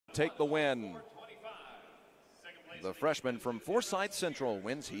take the win. The freshman from Forsyth Central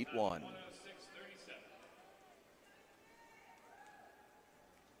wins Heat 1.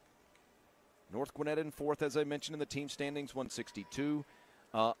 North Gwinnett in fourth, as I mentioned, in the team standings, 162.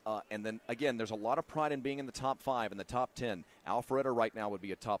 And then, again, there's a lot of pride in being in the top 5 and the top 10. Alpharetta right now would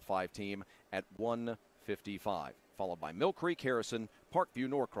be a top 5 team at 155, followed by Mill Creek, Harrison, Parkview,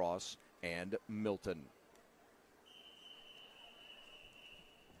 Norcross, and Milton.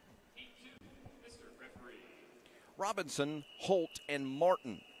 Robinson, Holt, and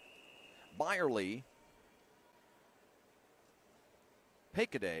Martin. Byerly,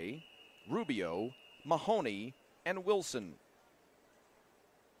 Peccaday, Rubio, Mahoney, and Wilson.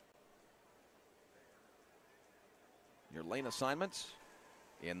 Your lane assignments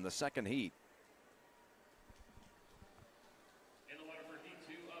in the second heat. In the water for heat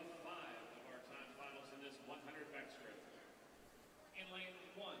 2 of 5 of our time finals in this 100 backstroke. In lane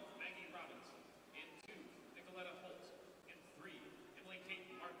 1, Maggie Robinson. In 2, Nicoletta Holt. In 3, Emily Kate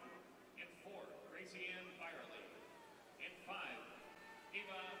Martin. In 4, Gracie Ann Byerly. In 5,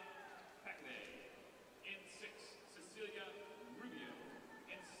 Eva Packaday. In 6, Cecilia Rubio.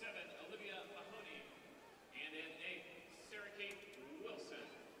 In 7, Olivia Mahoney. And in 8, Sarah Kate Wilson.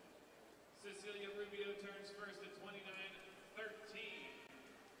 Cecilia Rubio turns first at 29:13.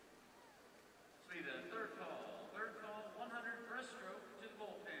 Lead a third call. Third call, 100 breaststroke to the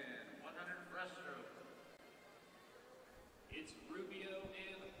bullpen. 100 breaststroke. It's Rubio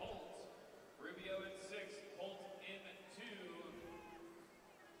and Holt. Rubio in 6, Holt in 2.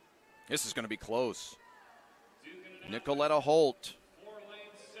 This is going to be close. Nicoletta Holt,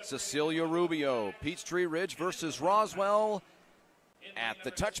 Cecilia Rubio, Peachtree Ridge versus Roswell at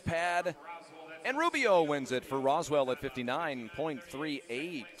the touchpad. And Rubio wins it for Roswell at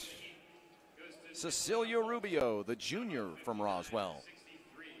 59.38. Cecilia Rubio, the junior from Roswell.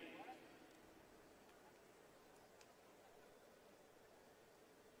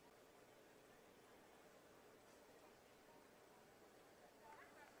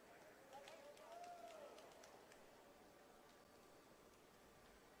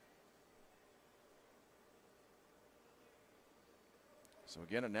 So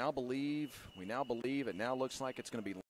again, we now believe it now looks like it's going to be